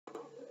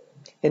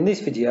In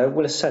this video,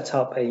 we'll set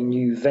up a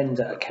new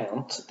vendor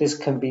account. This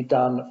can be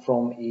done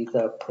from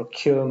either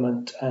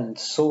procurement and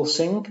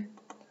sourcing,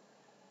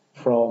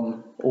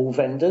 from all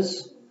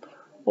vendors,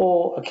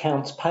 or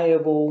accounts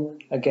payable,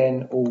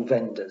 again, all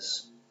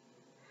vendors.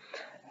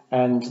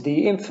 And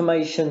the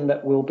information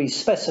that we'll be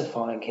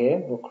specifying here,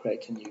 we'll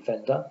create a new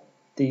vendor.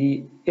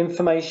 The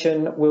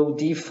information will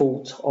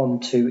default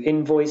onto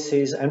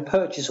invoices and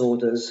purchase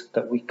orders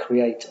that we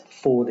create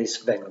for this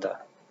vendor.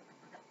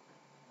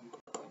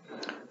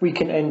 We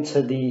can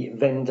enter the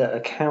vendor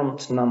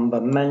account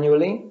number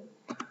manually,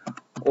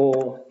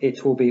 or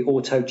it will be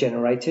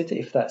auto-generated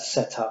if that's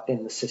set up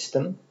in the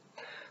system.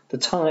 The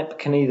type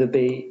can either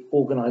be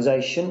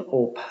organisation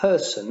or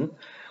person.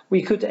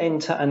 We could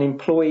enter an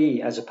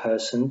employee as a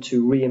person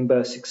to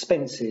reimburse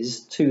expenses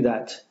to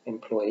that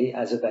employee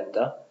as a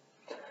vendor.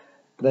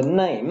 The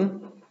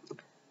name,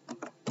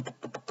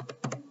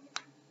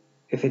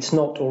 if it's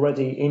not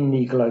already in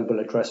the global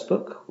address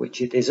book,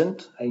 which it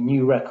isn't, a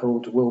new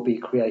record will be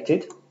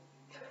created.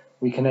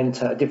 We can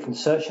enter a different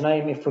search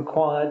name if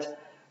required,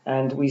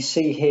 and we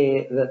see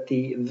here that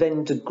the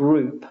vendor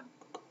group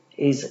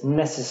is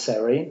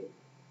necessary.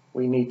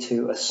 We need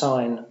to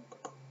assign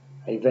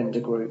a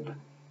vendor group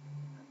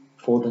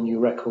for the new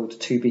record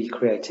to be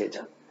created.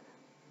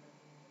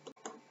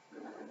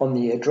 On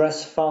the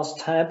Address Fast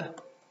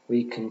tab,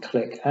 we can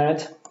click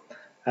Add,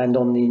 and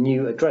on the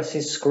New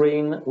Addresses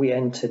screen, we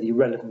enter the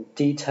relevant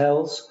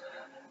details.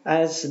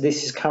 As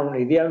this is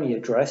currently the only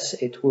address,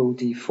 it will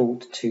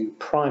default to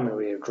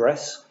primary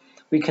address.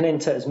 We can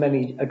enter as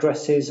many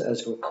addresses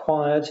as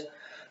required.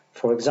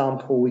 For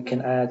example, we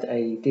can add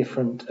a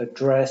different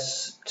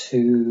address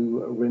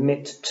to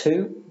remit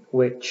to,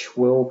 which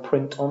will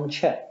print on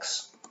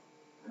checks.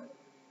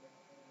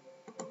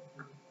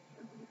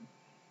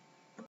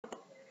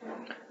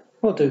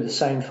 We'll do the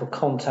same for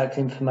contact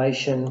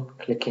information,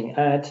 clicking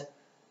Add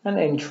and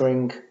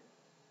entering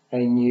a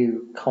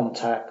new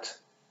contact,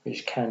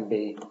 which can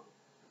be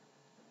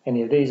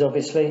any of these,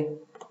 obviously.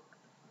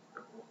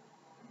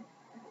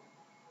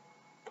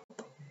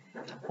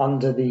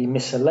 Under the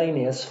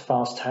Miscellaneous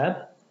Fast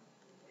tab,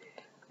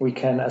 we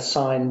can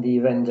assign the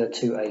vendor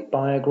to a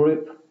buyer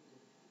group,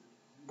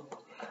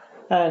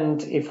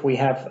 and if we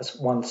have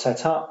one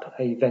set up,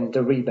 a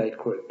vendor rebate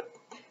group.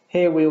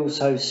 Here we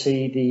also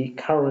see the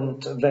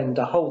current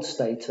vendor hold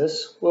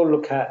status. We'll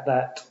look at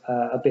that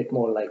a bit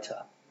more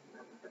later.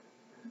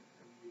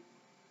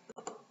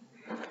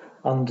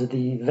 Under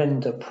the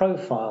Vendor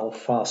Profile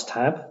Fast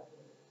tab,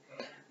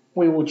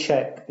 we will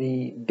check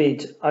the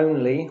Bid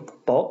Only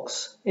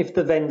box if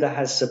the vendor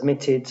has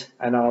submitted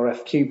an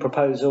RFQ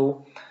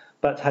proposal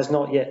but has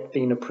not yet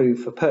been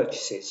approved for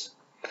purchases,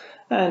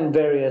 and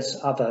various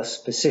other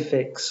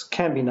specifics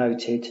can be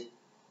noted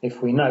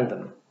if we know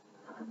them.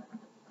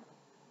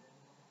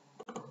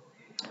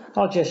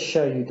 I'll just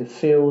show you the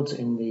fields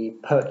in the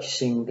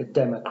Purchasing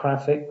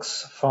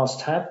Demographics Fast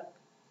tab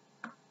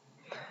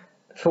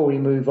before we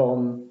move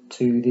on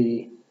to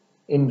the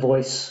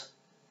Invoice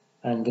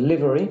and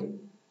Delivery.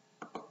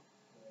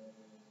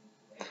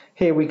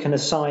 Here we can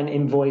assign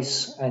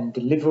invoice and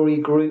delivery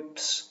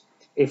groups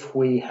if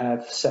we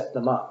have set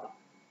them up.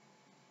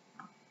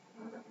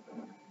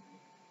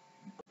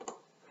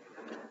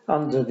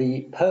 Under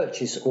the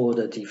Purchase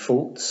Order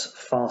Defaults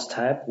Fast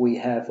tab, we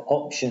have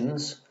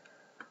options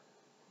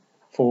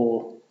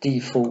for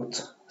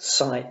default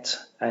site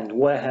and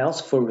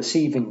warehouse for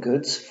receiving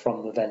goods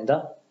from the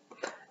vendor,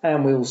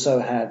 and we also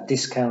have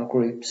discount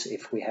groups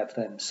if we have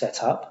them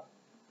set up.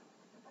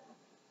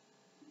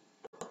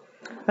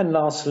 And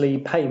lastly,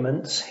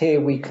 payments. Here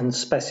we can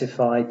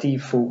specify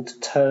default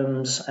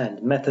terms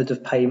and method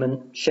of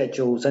payment,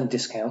 schedules and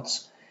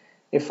discounts.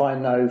 If I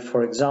know,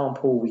 for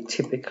example, we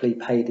typically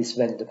pay this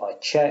vendor by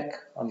check,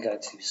 I'm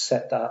going to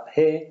set that up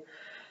here.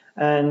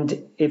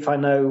 And if I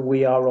know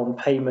we are on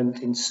payment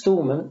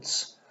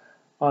installments,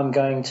 I'm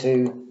going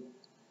to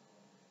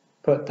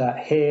put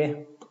that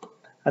here.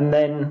 And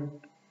then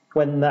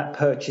when that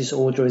purchase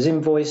order is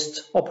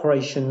invoiced,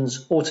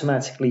 operations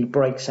automatically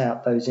breaks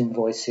out those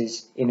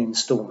invoices in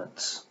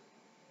installments.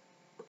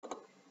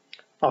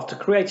 After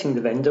creating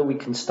the vendor, we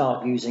can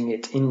start using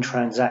it in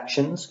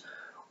transactions,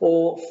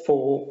 or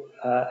for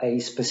a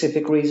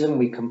specific reason,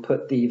 we can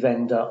put the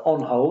vendor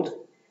on hold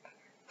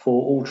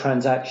for all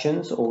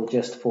transactions or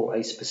just for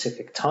a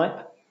specific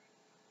type.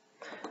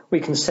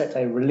 We can set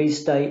a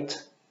release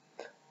date.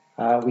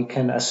 We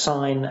can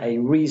assign a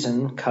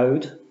reason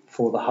code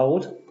for the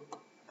hold,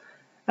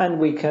 and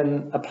we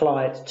can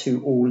apply it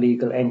to all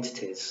legal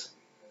entities.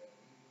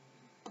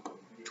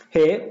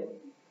 Here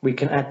we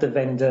can add the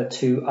vendor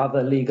to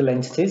other legal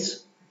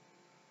entities,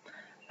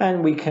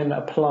 and we can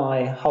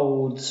apply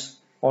holds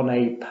on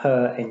a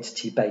per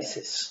entity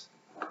basis.